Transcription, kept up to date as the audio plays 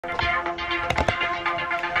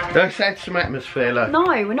Let's add some atmosphere, look. No,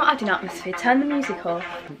 we're not adding atmosphere. Turn the music off.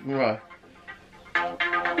 Right. No.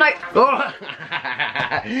 Oh.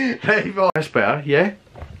 That's better, yeah?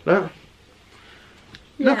 Look.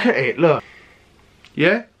 Yeah. Look at it, look.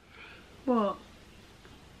 Yeah? What?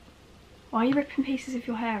 Why are you ripping pieces of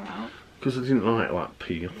your hair out? Because I didn't like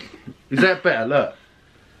peel. Is that better, look?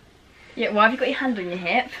 Yeah, why have you got your hand on your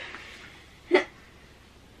hip?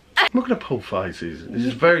 I'm not going to pull faces. This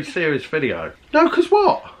is a very serious video. No, because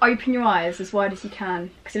what? Open your eyes as wide as you can,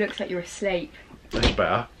 because it looks like you're asleep. That's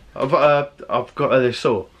better. I've got this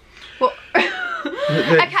saw. What?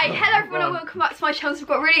 Okay, hello everyone and welcome back to my channel. So we've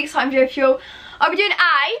got a really exciting video for you. I'll be doing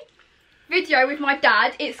a video with my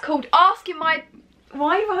dad. It's called Asking My...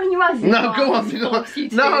 Why are you rolling your eyes? No, go on.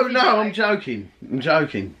 No, I'm joking. I'm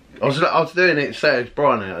joking. I was doing it so it's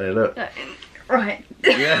bright out there, look. Right.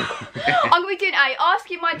 Yeah. I'm going to be doing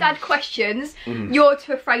asking my dad questions you're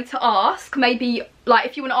too afraid to ask. Maybe, like,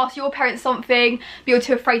 if you want to ask your parents something, but you're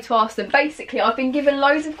too afraid to ask them. Basically, I've been given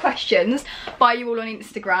loads of questions by you all on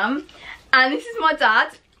Instagram. And this is my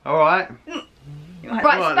dad. Alright.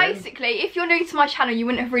 Right, so basically, if you're new to my channel, you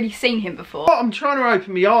wouldn't have really seen him before. What? I'm trying to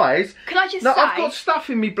open my eyes. Can I just say... I've got stuff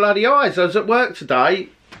in my bloody eyes. I was at work today.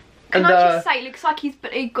 Can I just say, it looks like he's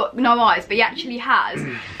got no eyes, but he actually has.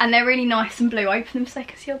 And they're really nice and blue. Open them so they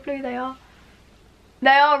can see how blue they are.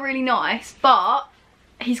 They are really nice, but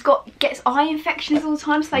he's gets eye infections all the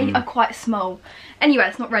time, so they are quite small. Anyway,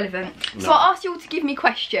 it's not relevant. No. So I asked you all to give me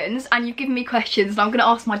questions, and you've given me questions, and I'm going to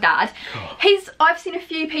ask my dad. I've seen a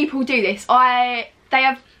few people do this. Their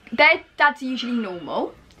dads are usually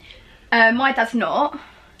normal. My dad's not.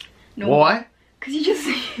 Normal. Why? Because you're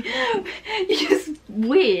just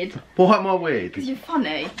weird. Why am I weird? Because you're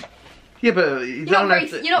funny. Yeah, but you're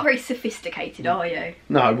not very sophisticated, are you?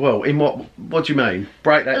 No. Well, in what do you mean?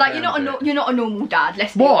 Break that. Like down you're not a normal dad.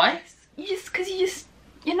 Let's be honest.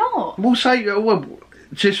 You're not. We'll say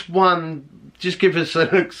just give us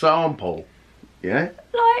an example. Yeah.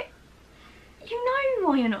 Like, you know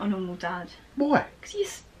why you're not a normal dad? Why? Because you're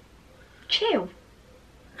chill.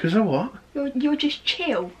 Because of what? You're just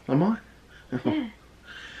chill. Am I? Yeah.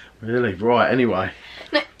 Really? Right, anyway.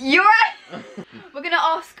 No, you're right. We're going to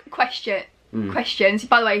ask questions.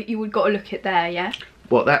 By the way, you would got to look at there, yeah?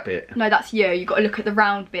 What, that bit? No, that's you. You've got to look at the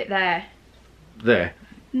round bit there. There?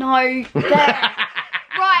 No, there.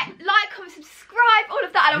 Right, like, comment, subscribe, all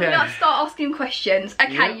of that, and I'm going to start asking questions.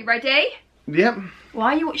 Okay, you ready? Yep.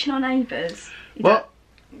 Why are you watching Our Neighbours? What?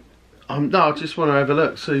 No, I just want to have a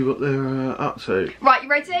look, see what they're up to. Right, you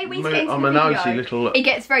ready? We need to get into the video. I'm a nosy little... He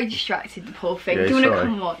gets very distracted, the poor thing. Yeah, do you want to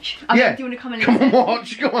come and watch? Do you want to come and listen? Come on,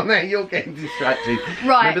 watch. Go on there, you're getting distracted.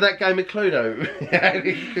 Right. Remember that game of Cluedo?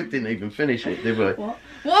 We didn't even finish it, did we? What?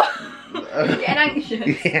 What? You're getting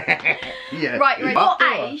anxious? Yeah. Right, you ready? What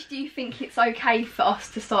age do you think it's okay for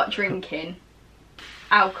us to start drinking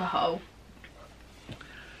alcohol?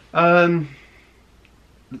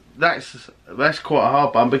 That's quite a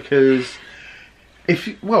hard one, because if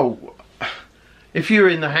you're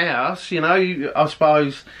in the house, you know, I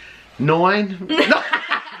suppose 9.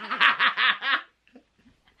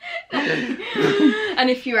 And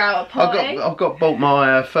if you're out at a party? I've got bought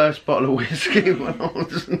my first bottle of whiskey when I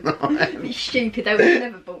was 9. You're stupid, they would have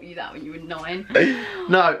never bought you that when you were 9.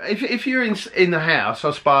 No, if you're in the house,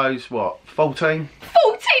 I suppose, what, 14? 14?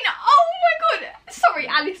 Oh my god! Sorry,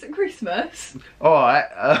 Alice at Christmas. Alright,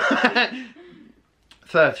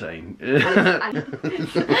 13. Right,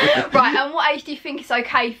 and what age do you think is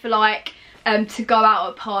okay for, like, to go out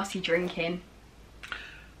at a party drinking?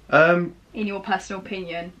 In your personal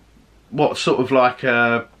opinion? What, sort of like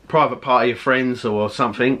a private party of friends or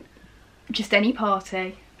something? Just any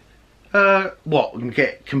party. What, and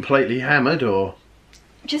get completely hammered, or?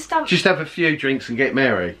 Just have a few drinks and get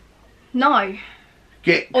merry? No.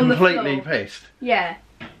 Get completely pissed? Yeah.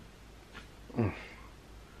 I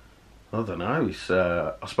don't know, I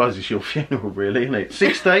suppose it's your funeral really, isn't it?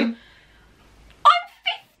 16? I'm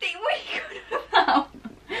 50, what are you going about?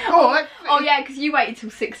 Alright. Oh yeah, because you waited till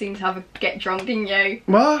 16 to get drunk, didn't you?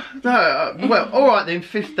 What? No, well, alright then,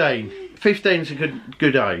 15. 15's a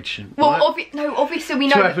good age. Well, right? no, obviously we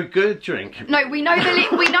know... To have a good drink. No, we know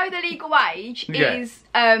the legal age is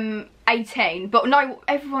 18, but no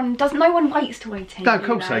one waits till 18. No, of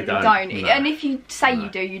course they don't. No. And if you say you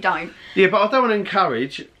do, you don't. Yeah, but I don't want to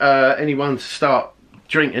encourage anyone to start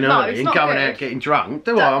drinking early and going out getting drunk,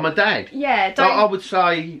 do I? I'm a dad. Yeah, don't... I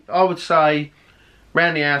would say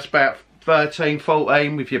round the house about 13,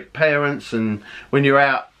 14 with your parents, and when you're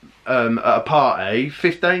out at a party,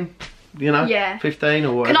 15. you know, Yeah. 15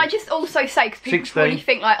 or whatever. Can I just also say, because people 16. probably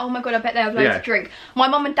think like, oh my god, I bet they have loads to drink. My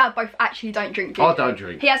mum and dad both actually don't drink. I don't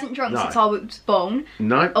drink. He hasn't drunk since I was born.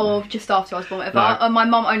 No. Or just after I was born, whatever. No. And my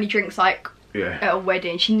mum only drinks like Yeah. at a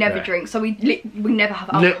wedding. She never drinks, so we never have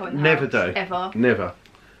alcohol in the Never house, do. ever. Never.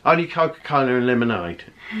 Only Coca-Cola and lemonade.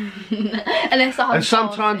 Unless I have And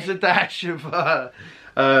sometimes a dash of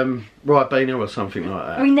Ribena or something like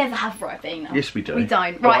that. We never have Ribena. Yes, we do. We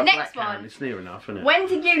don't. Right, next Blackcurrant, one. It's near enough, isn't it? When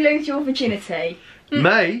did you lose your virginity?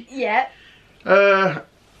 Me? Yeah. Uh,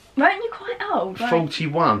 Weren't you quite old?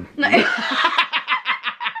 41. No.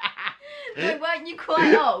 No, weren't you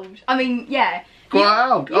quite old? I mean, yeah. Quite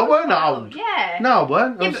old? I weren't quite old. Yeah. No, I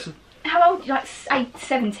weren't. Yeah, how old? Like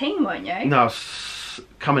 17, weren't you? No,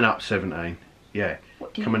 coming up 17. Yeah.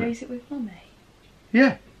 What, did you lose it with mummy?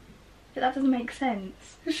 Yeah. But that doesn't make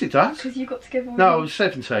sense. Yes, it does. Because you got together with No, I was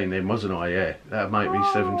 17 then, wasn't I? Yeah. That would make me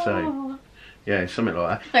 17. Yeah, something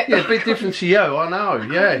like that. No. Yeah, a bit different to you, I know.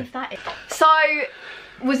 Yeah. That is. So,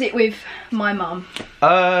 was it with my mum?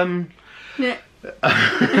 No.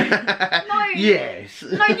 Yes.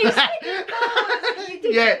 No, you said it was. You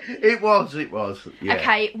did. Yeah, it was. Yeah.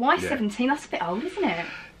 Okay, why 17? That's a bit old, isn't it?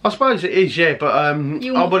 I suppose it is, yeah, but I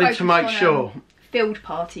wanted to make sure. Field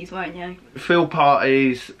parties, weren't you? Field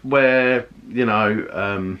parties where, you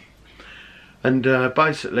know, and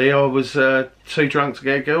basically I was too drunk to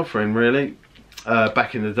get a girlfriend, really,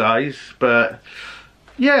 back in the days. But,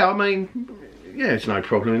 yeah, I mean, yeah, there's no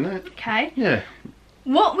problem in that. Okay. Yeah.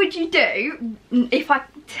 What would you do if I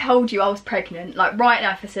told you I was pregnant? Like, right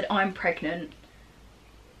now, if I said I'm pregnant,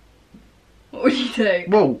 what would you do?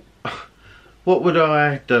 Well, what would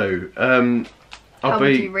I do? How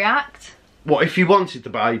would you react? What, if you wanted the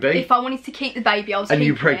baby? If I wanted to keep the baby, I was and keeping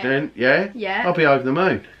you're pregnant, yeah? Yeah. I'll be over the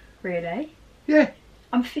moon. Really? Yeah.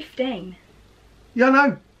 I'm 15. Yeah, I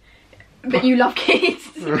know. But you love kids.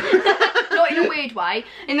 Not in a weird way.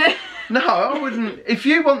 No, I wouldn't. If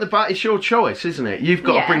you want the baby, it's your choice, isn't it? You've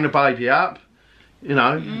got to bring the baby up, you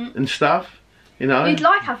know, and stuff, you know. You'd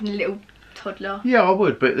like having a little toddler. Yeah, I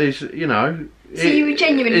would, but there's, you know. So you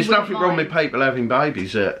genuinely there's wouldn't nothing wrong with people having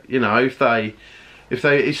babies that, you know, if they,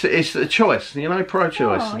 it's a choice, you know,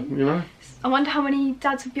 pro-choice, Oh, you know. I wonder how many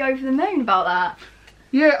dads would be over the moon about that.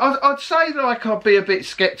 Yeah, I'd say like I'd be a bit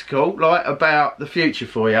sceptical, like about the future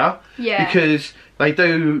for you. Yeah. Because they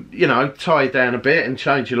do, you know, tie you down a bit and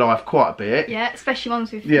change your life quite a bit. Yeah, especially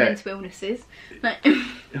ones with mental illnesses. No.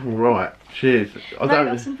 Oh, right, cheers. I No, don't.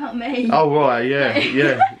 that's about me. Oh right, yeah,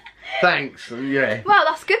 yeah. Thanks. Yeah. Well,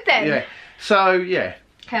 that's good then. Yeah. So yeah.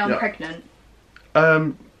 Okay, I'm pregnant.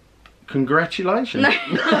 Congratulations. No.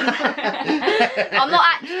 I'm not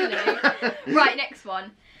actually. Right, next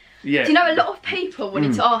one. Yeah. Do you know a lot of people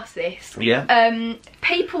wanted to ask this? Yeah.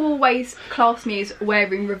 People always class me as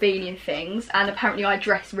wearing revealing things, and apparently I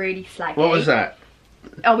dress really slaggy. What was that?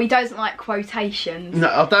 Oh, he doesn't like quotations. No,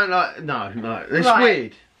 I don't like. No. It's Right.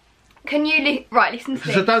 weird. Can you listen to this?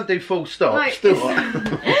 Because I don't do full stop. No, Still.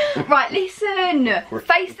 Right, listen.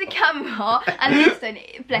 Face the camera and listen.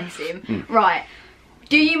 Bless him. Right.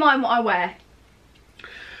 Do you mind what I wear?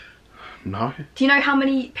 No. Do you know how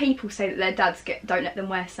many people say that their dads don't let them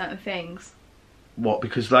wear certain things? What?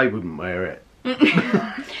 Because they wouldn't wear it.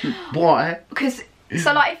 Why? Because,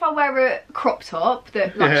 so like if I wear a crop top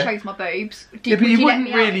that like shows my boobs, But would you let wouldn't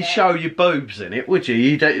me out really in it? show your boobs in it, would you?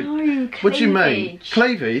 You don't. No, What do you mean? cleavage.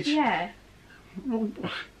 Cleavage? Yeah.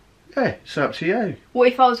 Yeah, it's up to you. What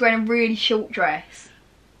if I was wearing a really short dress?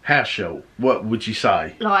 How short? What would you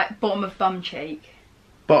say? Like bottom of bum cheek?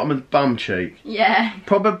 Bottom of the bum cheek. Yeah.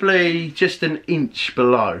 Probably just an inch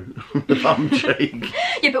below the bum cheek.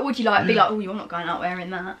 Yeah, but would you like be like, oh, you're not going out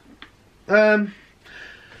wearing that?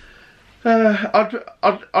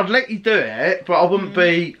 I'd let you do it, but I wouldn't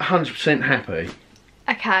be 100% happy.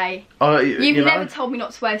 Okay. You've You've never told me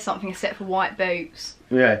not to wear something except for white boots.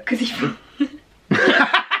 Yeah. Because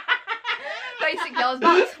basically I was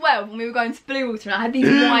about 12 and we were going to Bluewater and I had these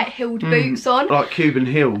white heeled boots on. Like Cuban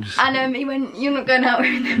heels. And he went, you're not going out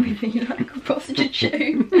wearing them with me, like a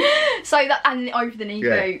prostitute. So that, and over the knee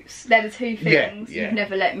boots, they're the two things you've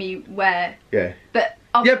never let me wear. Yeah. But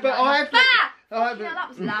Yeah, but I have. Yeah, that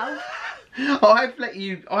was loud. I have let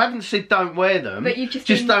you. I haven't said don't wear them. But you've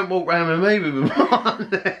just don't walk around with me with them on.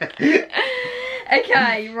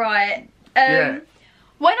 Okay, right.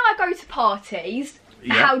 When I go to parties,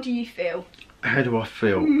 how do you feel? How do I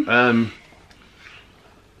feel?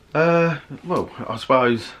 Well, I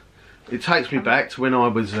suppose it takes me back to when I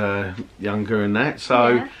was younger and that,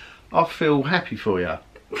 so I feel happy for you.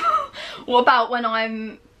 What about when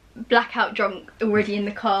I'm blackout drunk already in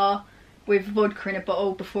the car with vodka in a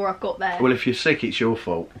bottle before I've got there? Well, if you're sick, it's your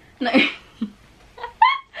fault. No.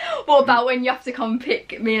 What What about when you have to come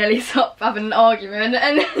pick me and Ellis up having an argument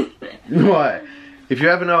and Right. If you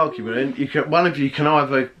have an argument, you can, one of you can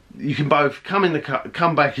either, you can both come in the car,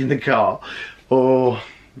 come back in the car, or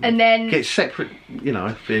and then get separate, you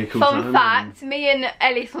know, vehicles. Fun fact, me and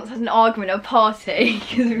Ellis once had an argument at a party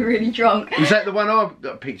because we were really drunk. Is that the one I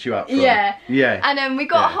picked you up from? Yeah. Yeah. And then we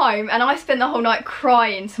got home and I spent the whole night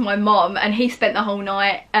crying to my mum and he spent the whole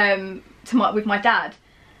night with my dad.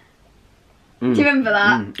 Do you remember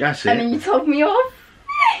that? That's it. And then you told me off.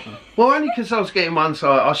 Well, only because I was getting one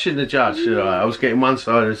side. I shouldn't have judged, should I? I was getting one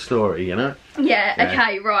side of the story, you know? Yeah,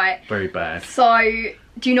 okay, right. Very bad. So,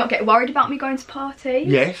 do you not get worried about me going to parties?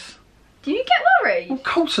 Yes. Do you get worried? Well, of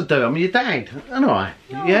course I do. I'm your dad, aren't I?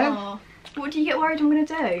 Oh. Yeah? What do you get worried I'm going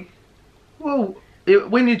to do? Well,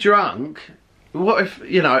 when you're drunk, what if,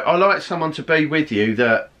 you know, I like someone to be with you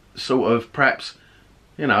that sort of perhaps,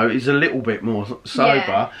 you know, is a little bit more sober.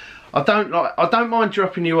 Yeah. I don't mind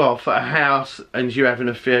dropping you off at a house and you having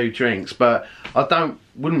a few drinks, but I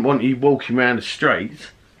wouldn't want you walking around the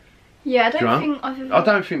street. Yeah, I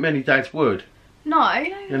don't think many dads would. No,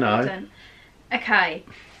 you know. I wouldn't. Okay,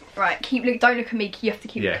 right. Don't look at me. You have to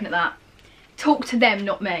keep looking at that. Talk to them,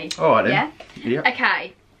 not me. All right then. Yeah.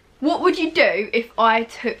 Okay. What would you do if I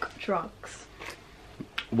took drugs?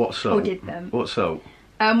 What salt? Or did them? What salt?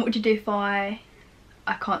 What would you do if I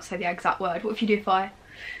can't say the exact word. What if you do if I?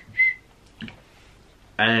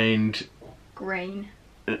 And green.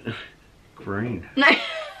 Green. No.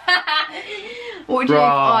 What would you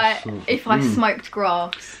do if I smoked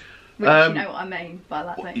grass? Which you know what I mean by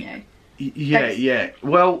that, don't you? Yeah.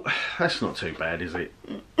 Well, that's not too bad, is it?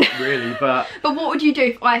 Really, but. But what would you do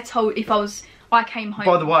if I came home?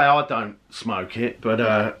 By the way, I don't smoke it, but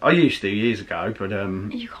I used to years ago. But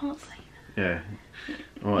you can't say that. Yeah.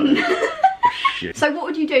 Right. Shit. So what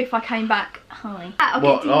would you do if I came back? Hi.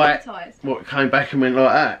 What, came back and went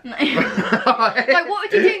like that? No. Like, what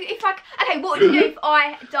would you do if what would you do if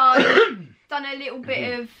I done a little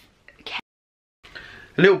bit of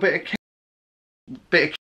a little bit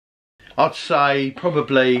of I'd say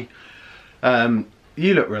probably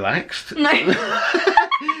you look relaxed. No.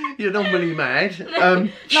 You're normally mad. No.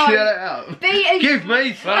 Chill it out. Give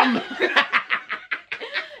me some.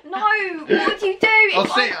 No, what would you do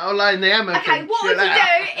if I'll lay in the hammock. Okay, what would you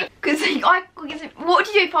do? What would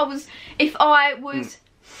you do if I was?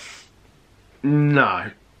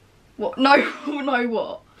 No. What? No,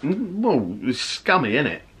 what? Well, it's scummy, isn't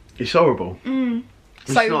it? It's horrible.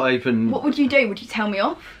 It's so, not even. What would you do? Would you tell me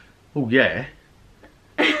off? Oh yeah.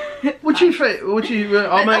 What do you think? What do you?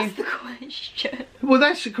 I mean. That's the question. Well,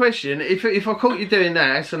 that's the question. If I caught you doing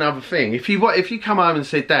that, that's another thing. If you come home and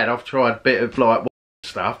said, "Dad, I've tried a bit of like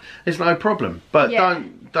stuff," there's no problem. But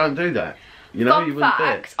don't do that. You know, you wouldn't do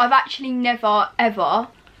it. I've actually never ever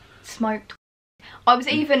smoked. I was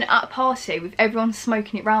even at a party with everyone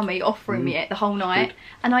smoking it round me, offering me it the whole night,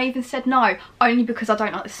 and I even said no, only because I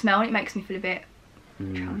don't like the smell. It makes me feel a bit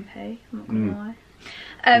trampy. I'm not gonna lie.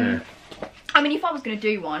 I mean, if I was gonna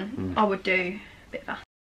do one, I would do a bit of that.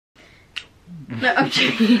 No, I'm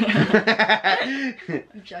joking.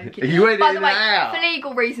 I'm joking. You went By the way, out. for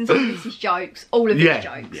legal reasons, all this is jokes. All of these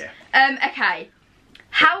jokes. Yeah. Okay.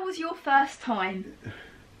 How was your first time?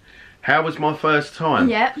 How was my first time?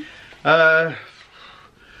 Yeah.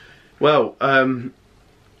 Well,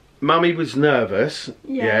 Mummy was nervous.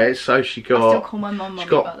 Yeah. So she got. I still call my mum Mummy,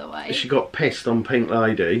 by the way. She got pissed on Pink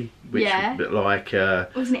Lady, which was a bit like.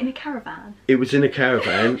 Wasn't it in a caravan? It was in a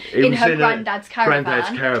caravan. It in was her in granddad's caravan.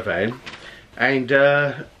 Granddad's caravan, and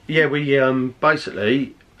yeah, we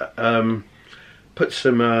basically put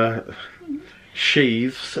some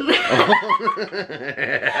sheaths. I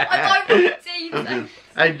don't want to.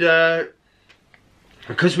 And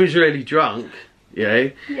because we was really drunk, yeah,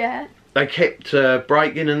 they kept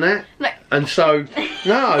breaking and that, and so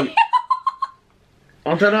no.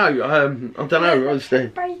 I don't know. Was there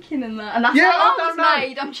breaking and that? And that's how I was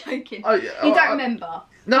made. I'm joking. You don't remember?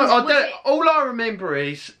 No, I don't. All I remember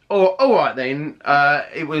is, all right then.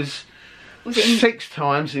 It was it 6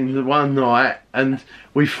 times in the one night, and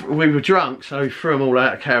we were drunk, so we threw them all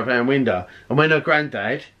out the caravan window. And when her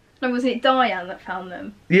granddad. No, was it Diane that found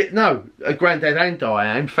them? Yeah, no. Her granddad and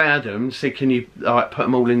Diane found them. And said, "Can you put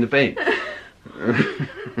them all in the bin?"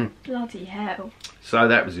 Bloody hell. So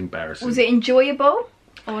that was embarrassing. Was it enjoyable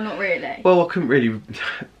or not really? Well, I couldn't really,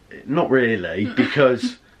 not really,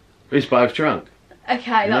 because we was both drunk.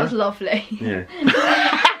 Okay, that was lovely. Yeah. Everything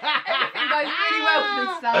goes really well for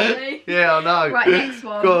this family. Yeah, I know. Right, next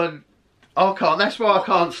one. God, I can't. That's why I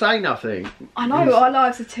can't say nothing. I know, our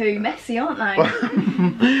lives are too messy, aren't they?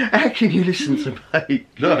 How can you listen to me?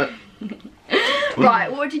 Look.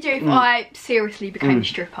 Right, what would you do if I seriously became a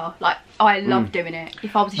stripper? Like, I love doing it.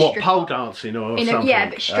 If I was a stripper. What, pole dancing or something? Yeah,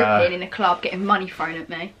 but stripping in a club, getting money thrown at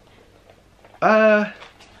me.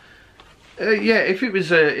 Yeah, if it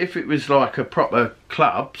was like a proper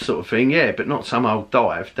club sort of thing, yeah, but not some old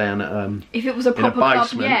dive down at if it was a proper club,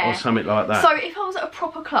 yeah, or something like that. So if I was at a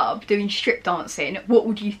proper club doing strip dancing, what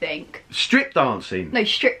would you think? Strip dancing? No,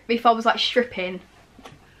 strip. If I was like stripping.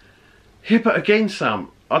 Yeah, but again,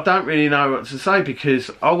 I don't really know what to say because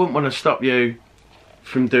I wouldn't want to stop you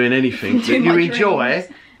from doing anything that you enjoy,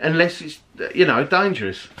 unless it's, you know,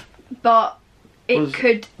 dangerous. But it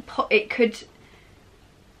could.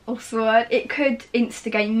 What's the word? It could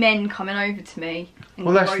instigate men coming over to me.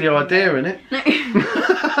 Well, that's the idea, isn't it?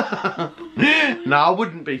 No, I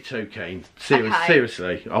wouldn't be too keen.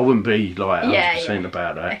 Seriously, I wouldn't be like 100%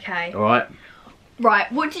 about that. Okay. All right.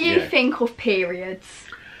 Right. What do you think of periods?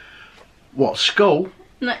 What, school?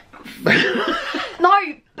 No.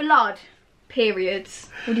 No, blood. Periods.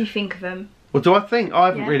 What do you think of them? What do I think? I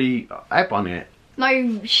haven't really had one yet.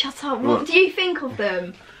 No, shut up. What do you think of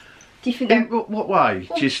them? Do you think they're... In what way?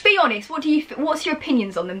 Well, just be honest. What do you? What's your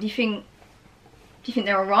opinions on them? Do you think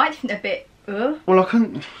they're alright? Do you think they're a bit? Well, I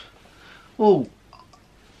couldn't. Well,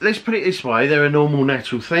 let's put it this way: they're a normal,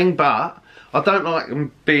 natural thing, but I don't like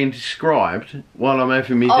them being described while I'm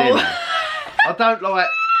having my dinner. I don't like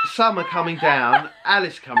Summer coming down,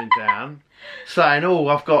 Alice coming down, saying, "Oh,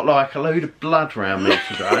 I've got like a load of blood around me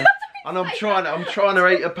today," and I'm trying to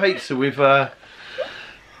eat a pizza with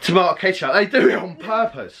tomato ketchup. They do it on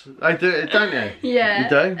purpose. They do it, don't they? Yeah. You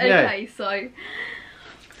do? Okay, so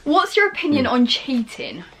what's your opinion on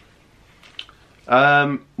cheating?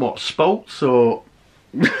 What, sports or?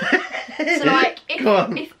 So like, if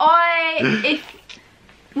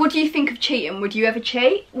what do you think of cheating? Would you ever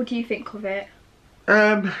cheat? What do you think of it?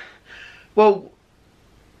 Well,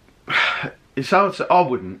 it's hard to. I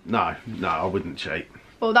wouldn't. No, I wouldn't cheat.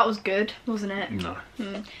 Well, that was good, wasn't it? No.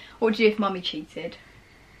 What would you do if Mummy cheated?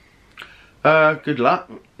 Good luck.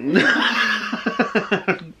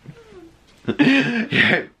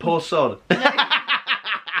 Yeah, poor sod.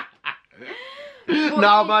 No,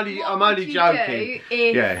 I'm only joking.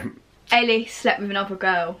 If Ellie slept with another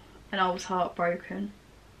girl and I was heartbroken.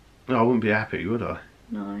 No, I wouldn't be happy, would I?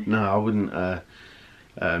 No. No, I wouldn't.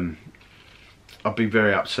 I'd be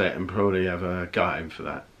very upset and probably have a go at him for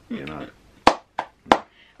that. You know.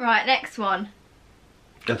 Right, next one.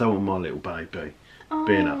 I don't want my little baby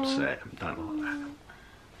being upset. I don't like that.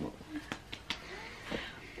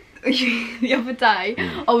 The other day,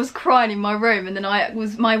 I was crying in my room, and then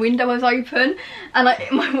my window was open, and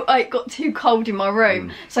it got too cold in my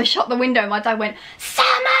room, so I shut the window. And my dad went, "Summer!"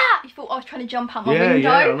 He thought I was trying to jump out my window.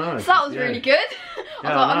 Yeah, I know. So that was really good. I was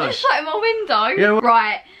like, I'm just shutting my window. Yeah, well,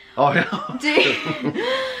 right. Oh, yeah.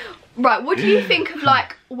 Right. What do you think of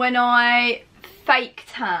like when I fake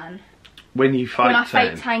tan? When you fake tan? When I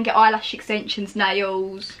fake tan, get eyelash extensions,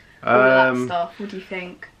 nails, all that stuff. What do you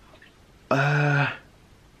think?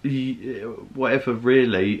 Whatever,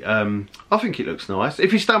 really. I think it looks nice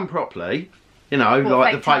if it's done properly. You know,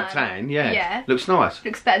 like the fake tan. Yeah, looks nice.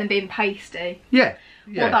 Looks better than being pasty. Yeah.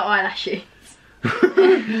 What about eyelashes?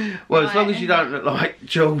 Well, as long as you don't look like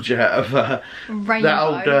George out of that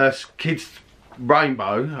old kids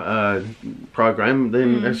rainbow program,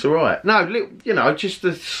 then that's all right. No, you know, just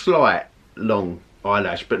a slight long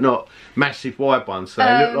eyelash, but not massive wide ones, so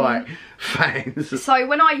they look like fans. So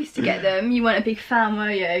when I used to get them, you weren't a big fan, were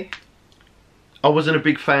you? I wasn't a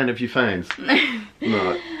big fan of your fans. No.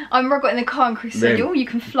 I remember I got in the car and Chris said, "Oh, you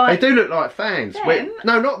can fly." They do look like fans.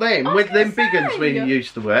 No, not them. With them big ones we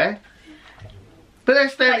used to wear. But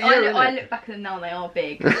that's down to you, isn't it? I look back at them now and they are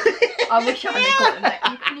big. I wish I hadn't got them.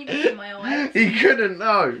 You couldn't even see my eyes. You couldn't,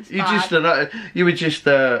 no. You were just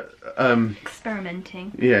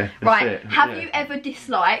experimenting. Yeah. Right. Have you ever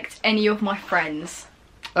disliked any of my friends?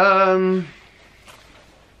 Don't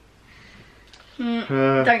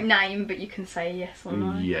name, but you can say yes or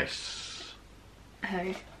no. Yes.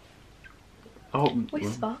 Who? Oh.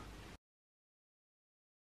 Whisper.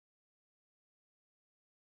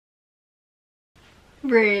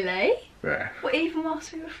 Really? Yeah. What, even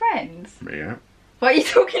whilst we were friends? Yeah. Why are you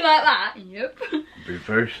talking like that? Yep. Be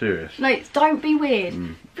very serious. No, don't be weird.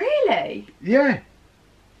 Really? Yeah.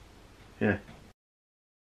 Yeah.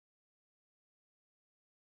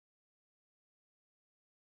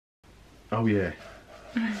 Oh yeah.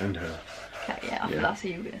 And her. Okay, yeah, I thought that's who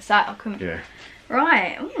you were going to say. I couldn't. Yeah.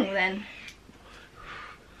 Right, then.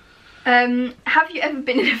 Have you ever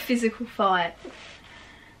been in a physical fight?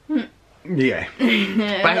 Yeah.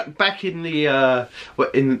 back in the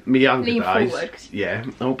in my younger days. Forward. Yeah.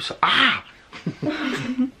 Oops. Ah.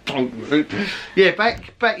 Yeah,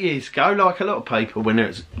 back years ago, like a lot of people when it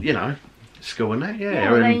was, you know, school and that,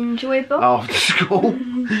 yeah. Were they enjoyable? After school.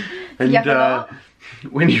 And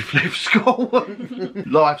when you've left school,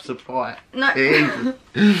 life's a fight. No. It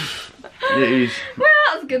is. Well,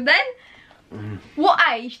 that's good then. What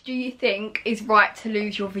age do you think is right to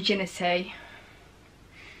lose your virginity?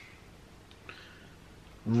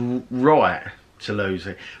 Right to lose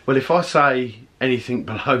it. Well, if I say anything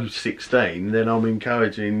below 16, then I'm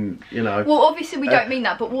encouraging, you know. Well, obviously we don't mean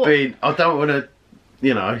that, but what? I don't want to,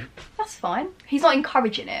 you know. That's fine. He's not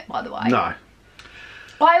encouraging it, by the way. No.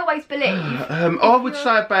 I always believe. I would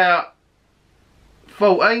say about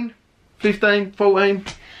 14, 15, 14.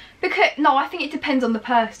 Because no, I think it depends on the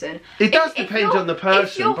person. It does depend on the person,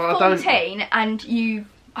 if you're but 14 and you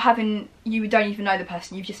don't even know the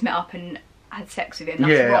person, you've just met up and had sex with him.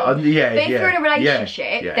 That's wrong. But if you're in a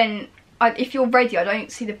relationship, then if you're ready, I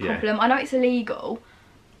don't see the problem. I know it's illegal,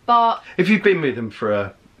 but if you've been with them for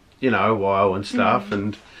a while and stuff,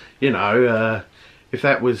 and you know, if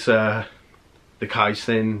that was the case,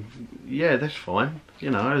 then yeah, that's fine.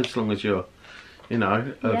 You know, as long as you're, you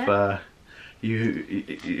know, you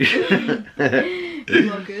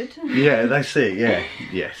are good. Yeah, that's it. Yeah,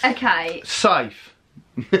 yes. Okay. Safe.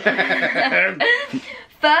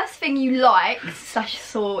 First thing you liked /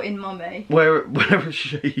 saw in mummy. Wear a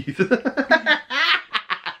sheath.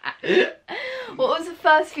 What was the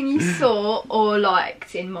first thing you saw or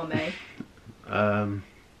liked in mummy? No,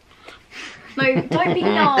 don't be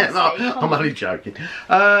nasty. No, I'm only joking.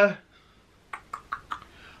 I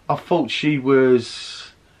thought she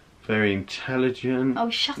was very intelligent.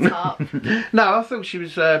 Oh, shut up. No, I thought she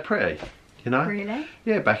was pretty. You know? Really?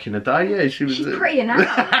 Yeah, back in the day, yeah, she was. She's prettier now. No,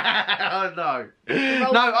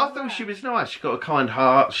 I thought she was nice. She's got a kind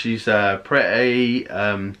heart. She's pretty,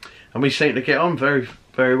 and we seem to get on very,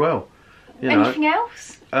 very well. You know? Anything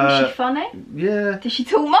else? Was she funny? Yeah. Did she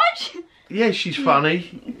talk much? Yeah, she's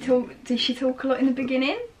funny. Did she talk a lot in the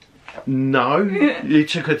beginning? No, it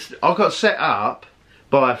took I got set up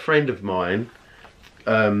by a friend of mine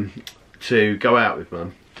to go out with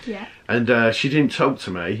Mum. Yeah. And she didn't talk to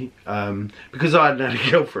me because I hadn't had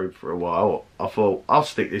a girlfriend for a while. I thought I'll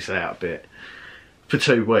stick this out a bit. For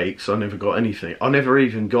 2 weeks, I never got anything. I never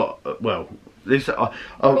even got this. What?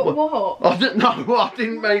 I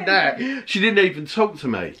didn't mean that. She didn't even talk to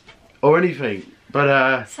me or anything.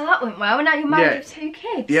 But so that went well. Now you're married with 2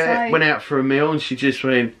 kids. Yeah, so... went out for a meal and she just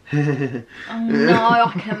went. Oh no,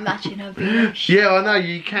 I can imagine her being. Yeah, I know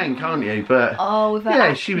you can't you? But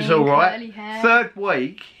yeah, she was all right. 3rd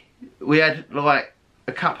week, we had like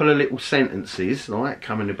a couple of little sentences like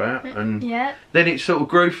coming about, and then it sort of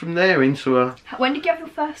grew from there into a. When did you have your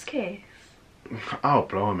first kiss? Oh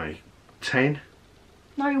blimey, 10.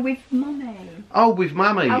 No, with mummy. Oh, with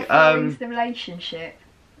mummy. How far into the relationship?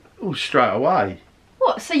 Oh, straight away.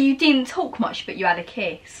 What? So you didn't talk much, but you had a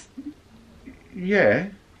kiss? Yeah.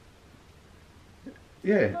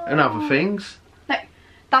 Yeah, and other things. No,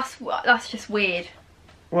 that's just weird.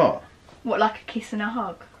 What? What, like a kiss and a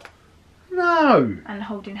hug? No. And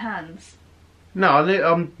holding hands? No,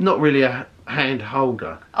 I'm not really a hand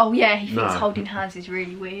holder. Oh yeah, he thinks holding hands is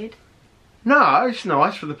really weird. No, it's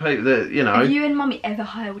nice for the people that, you know. Have you and mummy ever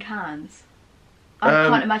held hands? I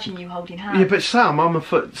can't imagine you holding hands. Yeah, but I'm a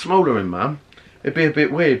foot smaller than Mum. It'd be a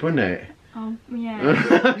bit weird, wouldn't it? Oh,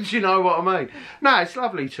 yeah. Do you know what I mean? No, it's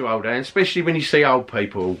lovely to hold hands, especially when you see old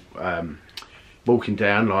people walking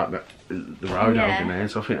down like the road holding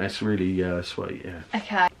hands. I think that's really sweet, yeah.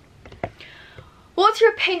 Okay. What's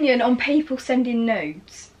your opinion on people sending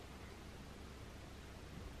nudes?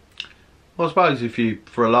 Well, I suppose if you,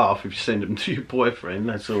 for a laugh, if you send them to your boyfriend,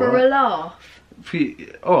 that's all right. For a laugh?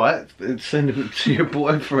 Alright, send them to your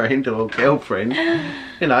boyfriend or girlfriend.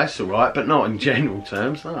 You know, it's alright, but not in general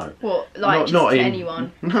terms, no. What, like not to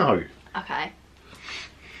anyone? No. Okay.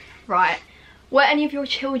 Right. Were any of your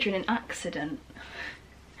children an accident?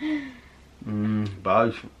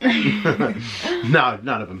 Both. No,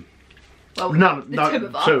 none of them. Well,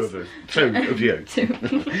 two of us. Two of you.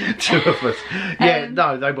 Two of us. Yeah,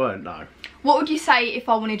 no, they weren't, no. What would you say if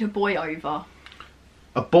I wanted a boy over?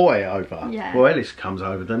 A boy over? Yeah. Well, Ellis comes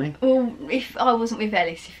over, doesn't he? Well, if I wasn't with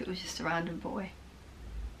Ellis, if it was just a random boy.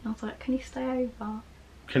 And I was like, can you stay over?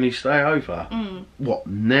 Can he stay over? What,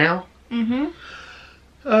 now?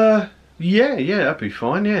 Yeah, that'd be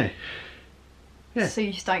fine, yeah. So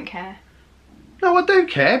you just don't care? No, I do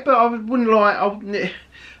care, but I wouldn't like...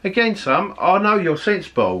 Again, Sam, I know you're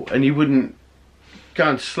sensible and you wouldn't go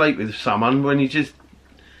and sleep with someone when you just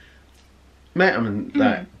met them and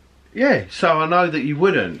that. Yeah, so I know that you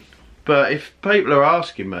wouldn't. But if people are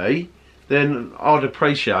asking me, then I'd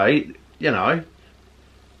appreciate, you know,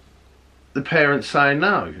 the parents saying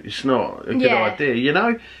no, it's not a good idea, you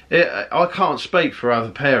know. I can't speak for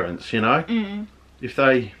other parents, you know. If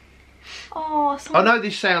they... Oh, I know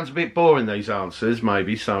this sounds a bit boring, these answers,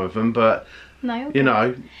 maybe, some of them, but... No, you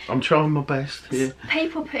know, I'm trying my best. Yeah.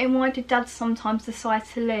 People put in, why do dads sometimes decide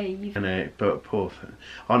to leave? But poor thing.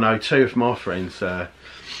 I know 2 of my friends had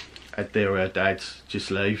their dads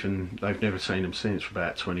just leave, and they've never seen them since for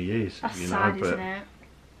about 20 years. That's you know, sad, but isn't it?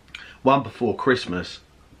 one before Christmas,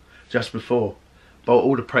 just before, bought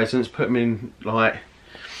all the presents, put them in, like...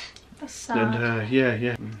 That's sad. And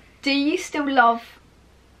yeah. Do you still love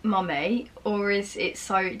Mummy, or is it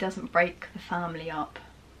so it doesn't break the family up?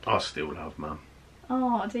 I still love Mum.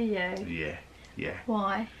 Oh, do you? Yeah.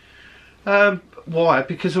 Why? Why?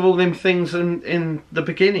 Because of all them things in the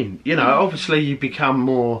beginning. You know, obviously you become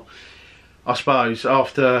more, I suppose,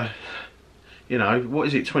 after, you know, what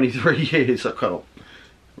is it, 23 years? I can't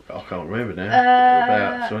remember now.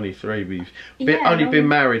 About 23. We've only been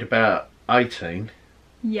married about 18.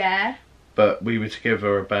 Yeah. But we were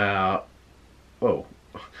together about, well,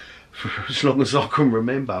 for as long as I can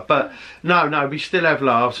remember. But no, we still have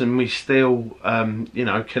laughs, and we still, you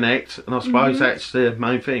know, connect. And I suppose that's the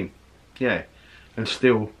main thing. Yeah. And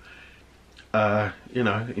still, you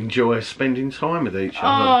know, enjoy spending time with each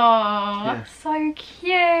other. Oh, that's so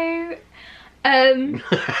cute. No,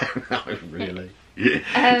 really.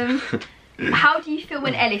 How do you feel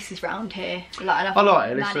when Ellis is round here? Like, I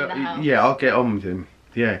like Ellis. Man in the house? Yeah, I'll get on with him.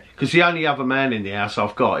 Yeah, because the only other man in the house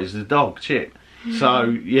I've got is the dog, Chip. So,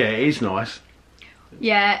 yeah, it is nice.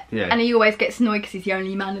 Yeah, and he always gets annoyed because he's the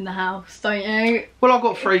only man in the house, don't you? Well, I've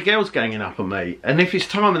got 3 girls ganging up on me, and if it's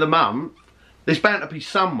time of the month, there's bound to be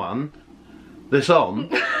someone that's on.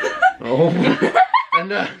 And,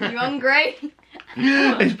 you hungry?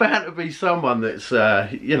 There's bound to be someone that's,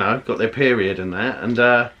 you know, got their period and that, and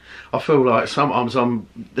I feel like sometimes I'm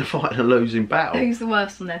fighting a losing battle. Who's the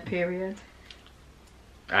worst on their period?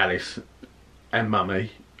 Alice and Mummy.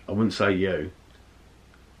 I wouldn't say you.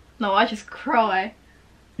 No, I just cry.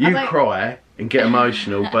 You cry and get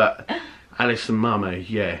emotional, but Alice and Mummy,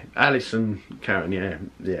 yeah. Alice and Karen, yeah.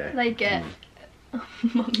 They get...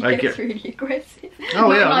 Mummy gets really aggressive.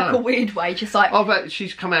 Oh, yeah, like a weird way, just like... I bet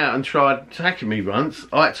she's come out and tried attacking me once.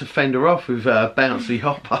 I had to fend her off with a bouncy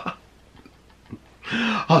hopper.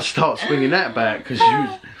 I'll start swinging that back, because she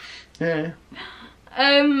was...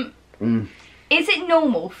 Yeah. Is it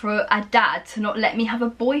normal for a dad to not let me have a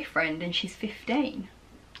boyfriend and she's 15?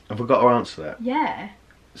 Have I got to answer that? Yeah.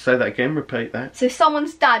 Say that again, repeat that. So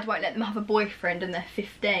someone's dad won't let them have a boyfriend and they're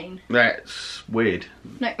 15? That's weird.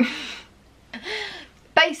 No.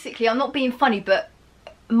 Basically, I'm not being funny, but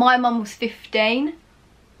my mum was 15.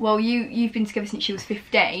 Well, you've been together since she was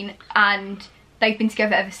 15, and they've been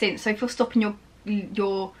together ever since. So if you're stopping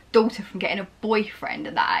your daughter from getting a boyfriend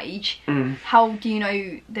at that age, how do you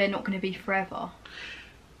know they're not going to be forever?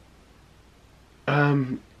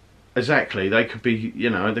 Exactly. They could be, you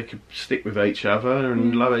know, they could stick with each other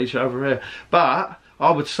and love each other. But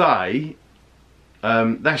I would say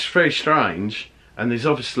that's very strange, and there's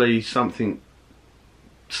obviously some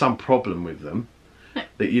problem with them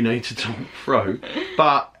that you need to talk through.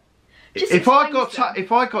 But if I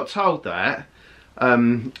got told that,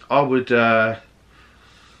 I would,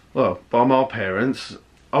 well, by my parents,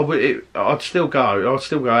 I'd still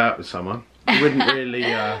go out with someone. I wouldn't really,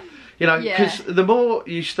 you know, because the more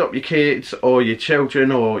you stop your kids or your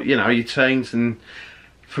children or, you know, your teens and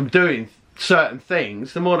from doing certain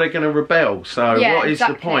things, the more they're going to rebel. So what is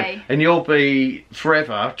the point? And you'll be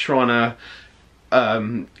forever trying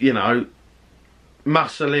to, you know,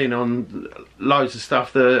 muscle in on loads of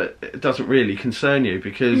stuff that doesn't really concern you,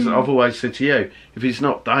 because I've always said to you, if it's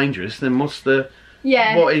not dangerous, then what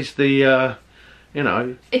is the you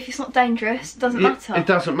know, if it's not dangerous, it doesn't matter. It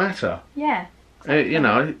doesn't matter. Yeah, exactly. You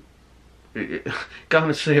know, going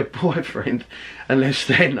to see a boyfriend unless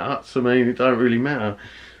they're nuts, I mean, it don't really matter,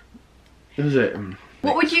 does it?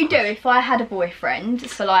 What would you do if I had a boyfriend?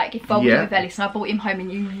 So like, if I was with Ellis and I brought him home and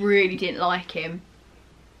you really didn't like him?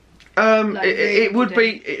 Like,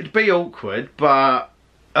 it'd be awkward, but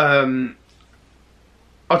I'd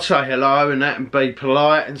say hello and that and be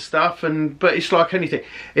polite and stuff, but it's like anything.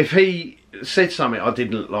 If he said something I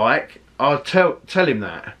didn't like, I'd tell him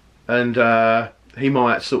that, and he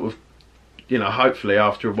might sort of, you know, hopefully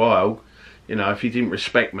after a while, you know, if he didn't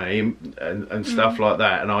respect me and stuff like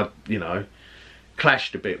that, and I, you know,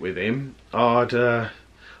 clashed a bit with him,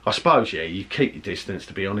 I suppose, yeah, you keep your distance,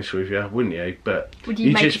 to be honest with you, wouldn't you? But would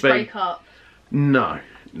you make us break up? No.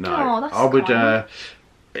 Oh, that's I would. Kind.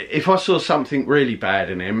 If I saw something really bad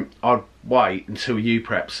in him, I'd wait until you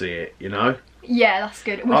perhaps see it. You know? Yeah, that's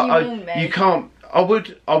good. Would you warn me? You can't. I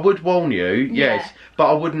would warn you, yes, but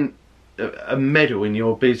I wouldn't meddle in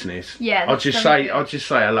your business. Yeah, I'd just say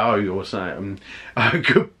hello or something.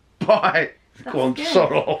 Goodbye. Go on,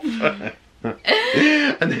 sod off.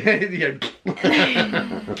 And then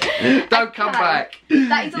don't come back.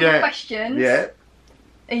 That is all the questions. Yeah.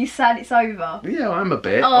 Are you sad it's over? Yeah, I'm a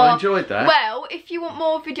bit. I enjoyed that. Well, if you want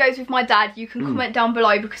more videos with my dad, you can comment down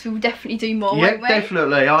below because we will definitely do more, won't we?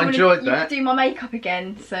 Definitely. I enjoyed that. You do my makeup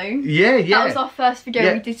again soon. Yeah. That was our first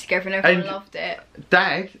video we did together and everyone loved it.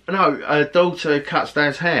 Daughter cuts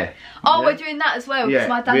Dad's hair. Oh, we're doing that as well because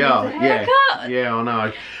my dad needs a haircut. Yeah, I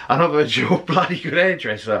know. I know that you're a bloody good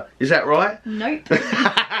hairdresser. Is that right? Nope.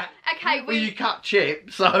 Okay, well, you cut Chip,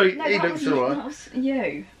 so he looks alright. That was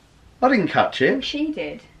you. I didn't cut Chip. Well, she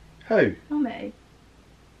did. Who? Mummy.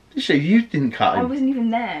 Did she? You didn't cut him? I wasn't even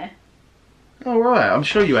there. Oh, right. I'm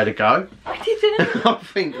sure you had a go. I didn't. I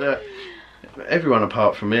think that everyone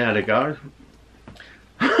apart from me had a go.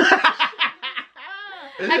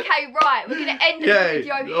 Okay, right. We're going to end the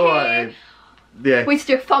video here. Right. Yeah. We need to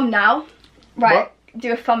do a thumbnail. Right. What?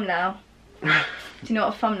 Do a thumbnail. Do you know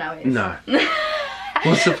what a thumbnail is? No.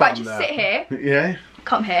 What's the thumbnail? Right, just sit here. Yeah.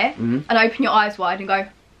 Come here and open your eyes wide and go.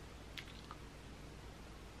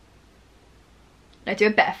 No, do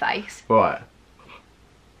a better face. Right.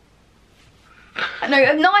 No,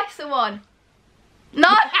 a nicer one. No!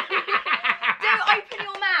 Don't open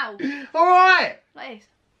your mouth. Alright. Like this.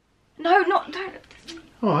 No, don't.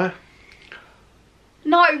 Alright.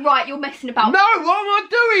 No, right, you're messing about. No, what am I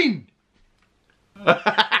doing?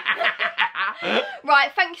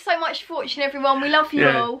 Right, thank you so much for watching, everyone. We love you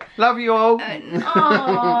all. Love you all.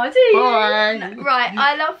 Oh, do you? Bye. No, right,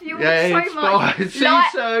 I love you all so much. Bye. See you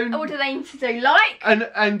soon. What do they need to do? Like?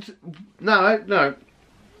 And no.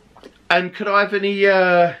 And could I have any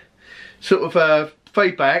sort of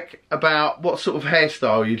feedback about what sort of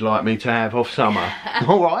hairstyle you'd like me to have off summer?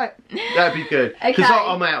 Alright? That'd be good. Because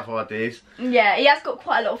I'm out of ideas. Yeah, he has got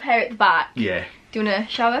quite a lot of hair at the back. Yeah. Do you want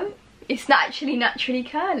to show him? It's naturally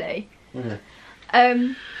curly. Yeah.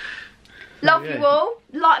 Love you all.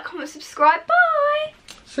 Like, comment, subscribe. Bye.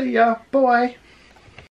 See ya. Bye.